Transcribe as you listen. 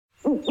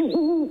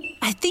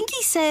I think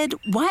he said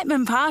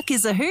Whiteman Park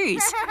is a hoot.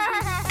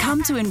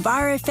 Come to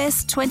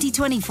EnviroFest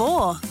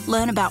 2024.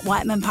 Learn about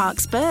Whiteman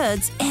Park's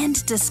birds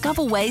and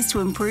discover ways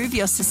to improve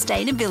your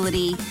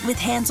sustainability with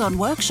hands-on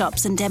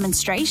workshops and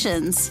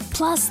demonstrations.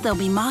 Plus, there'll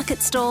be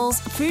market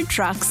stalls, food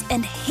trucks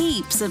and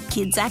heaps of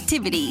kids'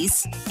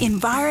 activities.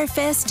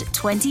 EnviroFest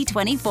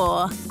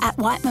 2024 at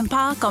Whiteman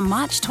Park on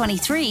March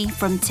 23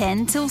 from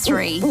 10 till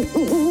 3.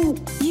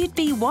 You'd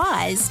be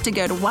wise to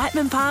go to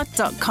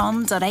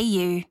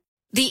whitemanpark.com.au.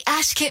 The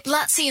Ash Kip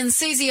Lutzi and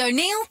Susie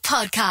O'Neill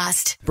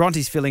podcast.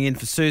 Bronte's filling in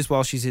for Suze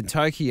while she's in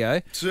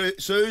Tokyo.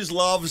 Suze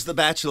loves The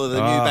Bachelor, the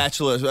new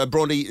Bachelor.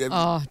 Bronte...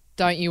 Oh,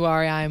 don't you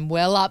worry. I am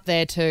well up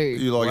there too.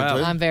 You like it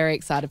too? I'm very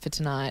excited for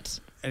tonight.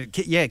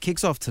 It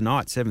kicks off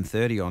tonight,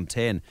 7:30 on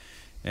 10.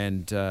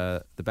 And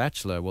The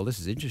Bachelor, well, this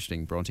is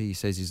interesting, Bronte. He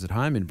says he's at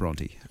home in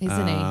Bronte.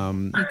 Isn't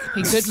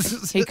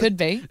he? He could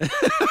be.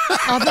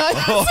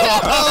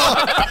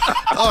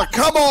 Oh,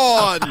 come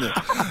on.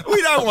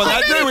 We don't want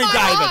that, do we,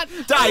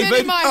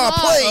 David?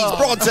 Please,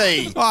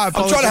 Bronte. I'm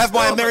trying to have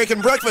my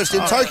American breakfast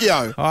in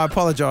Tokyo. I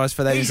apologise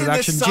for that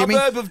introduction, Jimmy.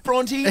 He's in the suburb of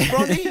Bronte.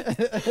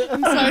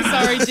 I'm so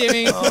sorry,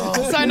 Jimmy.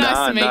 So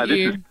nice to meet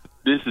you.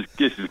 This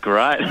is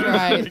great.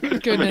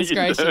 Great. Goodness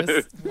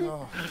gracious.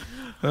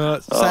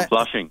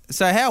 Blushing.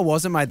 So how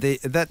was it,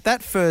 mate?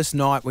 That first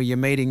night where you're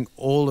meeting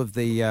all of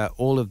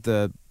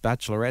the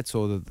bachelorettes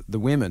or the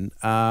women,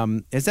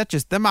 is that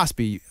just, that must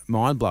be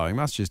mind blowing?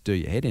 Must just do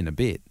your head in a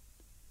bit.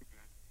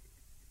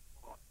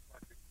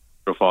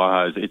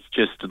 Fire hose. It's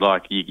just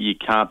like you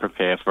can't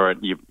prepare for it.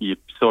 You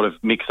sort of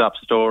mix up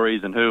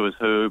stories and who was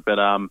who, but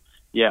I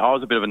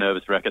was a bit of a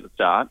nervous wreck at the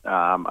start.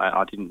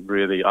 I didn't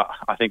really.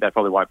 I think they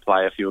probably won't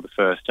play a few of the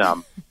first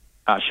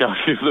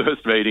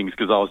meetings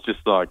because I was just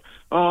like,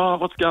 oh,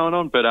 what's going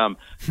on? But I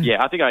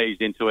think I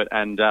eased into it,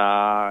 and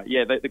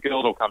the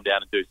girls all come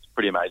down and do some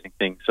pretty amazing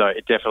things. So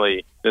it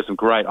definitely, there's some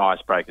great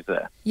icebreakers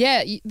there.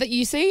 Yeah,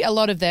 you see a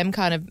lot of them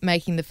kind of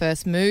making the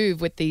first move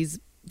with these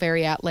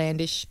very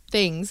outlandish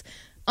things.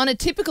 On a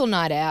typical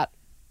night out,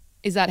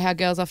 is that how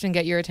girls often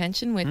get your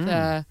attention with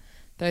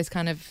those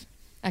kind of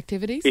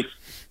activities?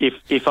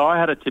 If I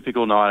had a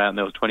typical night out and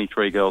there was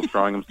 23 girls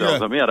throwing themselves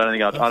at me, I don't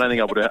think I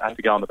would have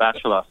to go on The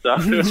Bachelor. So.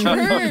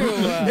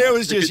 It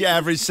was just your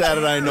average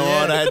Saturday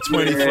night. I had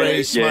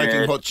 23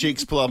 smoking hot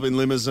chicks pull up in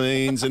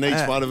limousines, and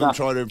each one of them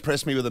tried to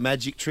impress me with a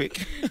magic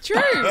trick.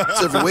 True.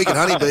 It's every week at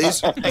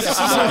Honeybees.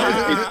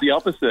 It's the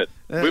opposite.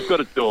 We've got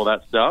to do all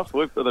that stuff.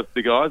 We've got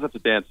the guys have to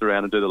dance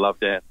around and do the love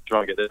dance and try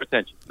and get their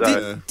attention.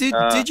 So,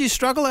 did you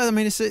struggle? I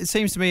mean, it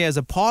seems to me as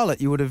a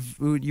pilot you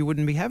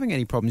wouldn't be having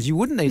any problems. You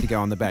wouldn't need to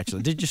go on The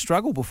Bachelor. Did you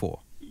struggle before?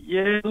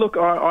 Yeah, look,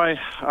 I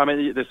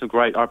mean, there's some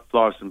great. I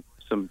fly with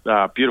some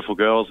beautiful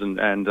girls, and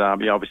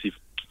obviously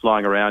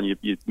flying around, you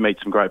meet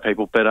some great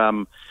people. But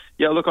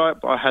look,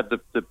 I had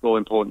the all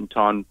important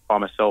time by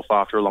myself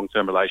after a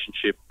long-term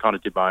relationship. Kind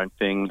of did my own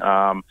thing,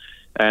 and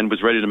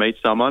was ready to meet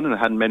someone, and I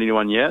hadn't met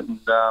anyone yet. And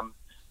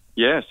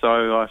so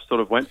I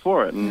sort of went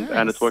for it,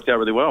 and it's worked out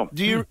really well.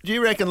 Do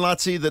you reckon,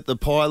 Lutzi, that the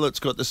pilot's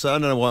got the same? I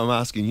don't know why I'm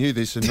asking you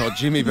this and not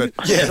Jimmy, but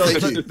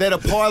that a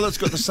pilot's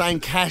got the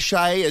same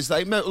cachet as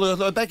they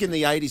back in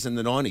the 80s and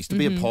the 90s. To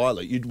be a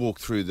pilot, you'd walk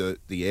through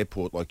the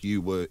airport like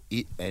you were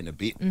it and a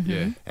bit.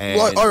 Yeah, and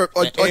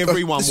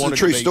everyone wanted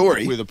to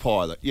be with a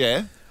pilot.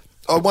 Yeah,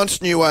 I once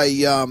knew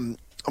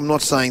I'm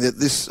not saying that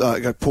this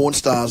porn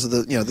stars are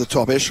the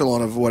top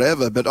echelon of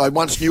whatever, but I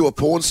once knew a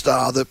porn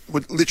star that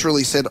would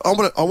literally said, I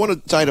want to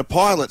date a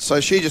pilot.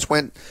 So she just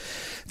went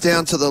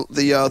down to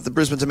the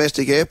Brisbane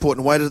domestic airport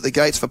and waited at the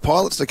gates for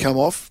pilots to come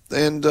off,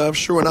 and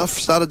sure enough,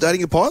 started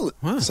dating a pilot.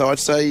 Wow. So I'd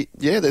say,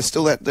 there's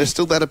still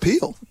that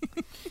appeal.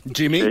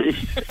 Jimmy?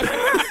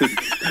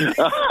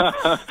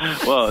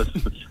 Well, it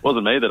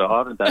wasn't me that I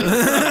haven't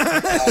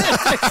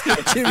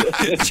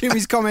dated.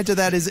 Jimmy's comment to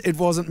that is, it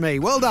wasn't me.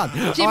 Well done.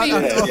 Jimmy.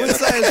 I would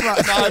say as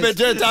much. No, but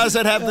does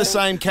it have the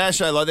same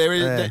cachet? Like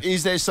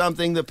is there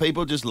something that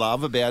people just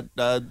love about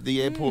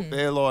the airport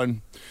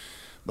airline?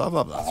 Blah,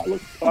 blah, blah.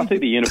 Look, I think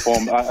the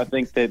uniform. I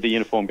think the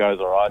uniform goes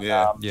all right.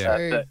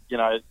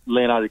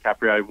 Leonardo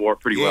DiCaprio wore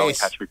it pretty well in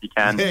Catch Me If You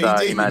Can. Yeah,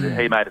 so he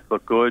made us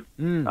look good.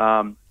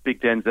 Big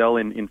Denzel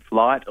in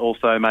Flight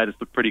also made us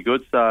look pretty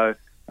good. So.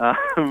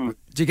 Do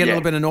you get a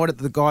little bit annoyed at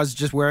the guys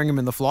just wearing them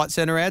in the Flight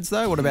Centre ads,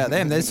 though? What about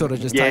them? They're sort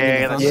of just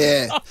taking the fun.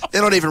 Yeah,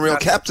 they're not even real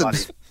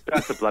captains.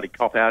 That's a bloody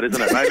cop-out,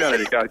 isn't it? Maybe I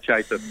need to go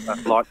chase a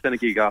Flight Centre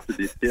gig after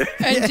this. Yeah.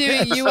 And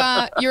Jimmy,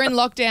 you're in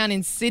lockdown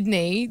in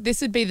Sydney.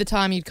 This would be the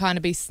time you'd kind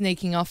of be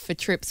sneaking off for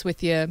trips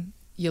with your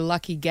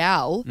lucky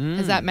gal.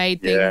 Has that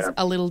made things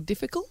a little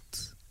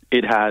difficult?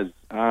 It has.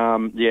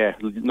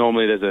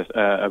 Normally there's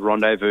a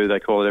rendezvous, they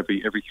call it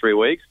every 3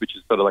 weeks, which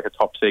is sort of like a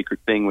top secret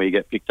thing where you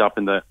get picked up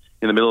in the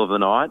middle of the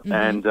night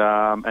and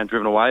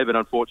driven away. But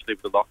unfortunately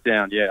with the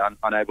lockdown,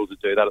 unable to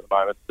do that at the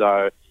moment.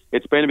 So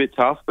it's been a bit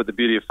tough, but the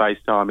beauty of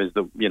FaceTime is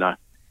that,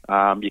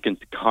 you can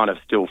kind of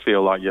still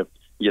feel like you're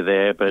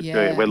there, but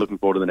we're looking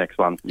forward to the next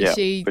one. Is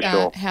she, for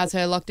sure. How's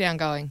her lockdown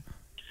going?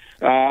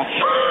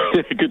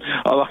 Good.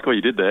 I like what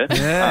you did there.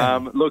 Yeah.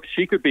 Look,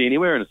 she could be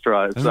anywhere in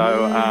Australia.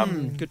 So,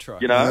 Good try.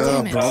 you know,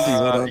 Oh, Bronte,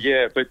 well done.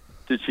 yeah, but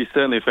she's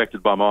certainly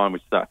affected by mine,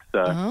 which sucks.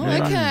 So, Oh,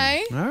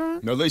 okay. All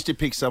right. No, at least you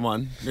pick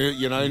someone.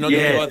 You know, not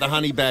going to be like the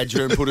honey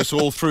badger and put us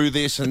all through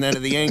this, and then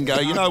at the end go,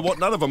 you know what?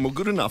 None of them were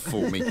good enough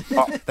for me.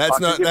 That's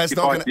not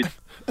going to.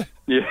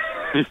 Yeah,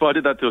 if I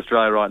did that to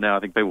Australia right now, I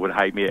think people would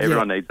hate me.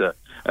 Everyone needs a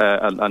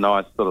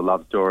nice sort of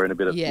love story and a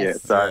bit of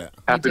Yes. So Yeah.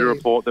 happy to do.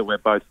 report that we're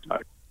both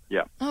stoked.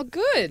 Yeah. Oh,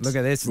 good. Look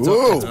at this.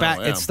 Whoa. It's back.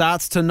 Oh, wow. It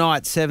starts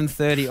tonight,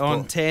 7:30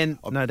 on 10.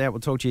 No doubt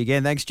we'll talk to you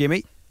again. Thanks,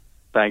 Jimmy.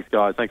 Thanks,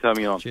 guys. Thanks for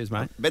having me on. Cheers,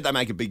 mate. Bet they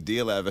make a big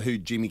deal over who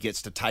Jimmy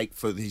gets to take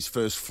for his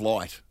first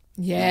flight.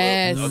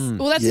 Yes.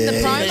 Well, that's in the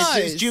Yes.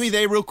 Is promos. Jimmy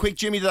there real quick?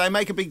 Jimmy, do they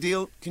make a big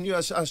deal? Can you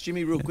ask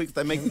Jimmy real quick if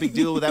they make a big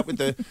deal with that with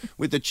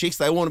the chicks?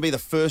 They want to be the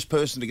first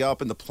person to go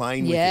up in the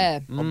plane Yeah.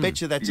 with him. I'll bet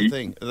you that's a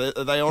thing.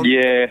 Are they on?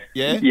 Yeah,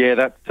 Yeah?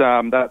 That's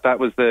that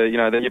was the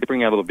you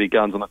bring out all the big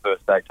guns on the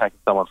first date, taking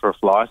someone for a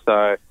fly.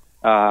 So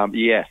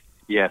yes,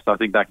 I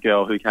think that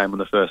girl who came on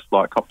the first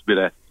flight copped a bit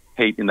of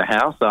heat in the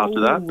house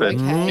after that, but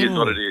okay. here's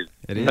what it is.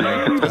 It is.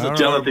 It's a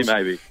jealousy,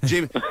 maybe.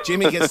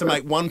 Jimmy gets to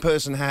make one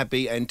person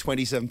happy and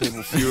 27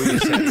 people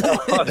furious. I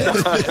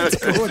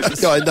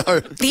know.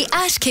 The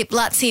Ash Kip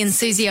Lutzi and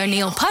Susie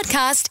O'Neill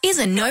podcast is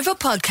a Nova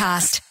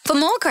podcast. For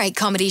more great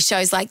comedy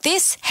shows like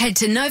this, head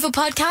to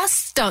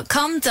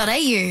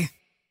novapodcasts.com.au.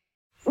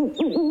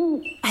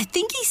 I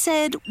think he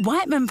said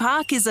Whiteman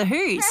Park is a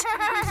hoot.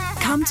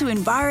 Come to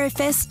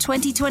EnviroFest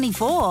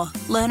 2024.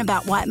 Learn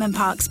about Whiteman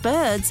Park's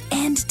birds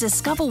and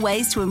discover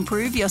ways to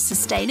improve your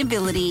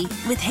sustainability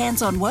with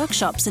hands-on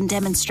workshops and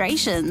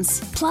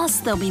demonstrations. Plus,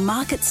 there'll be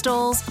market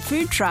stalls,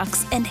 food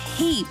trucks and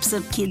heaps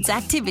of kids'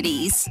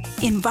 activities.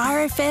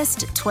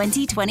 EnviroFest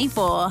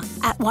 2024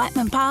 at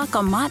Whiteman Park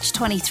on March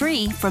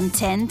 23 from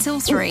 10 till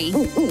 3.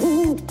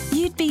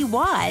 You'd be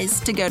wise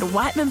to go to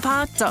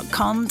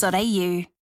whitemanpark.com.au.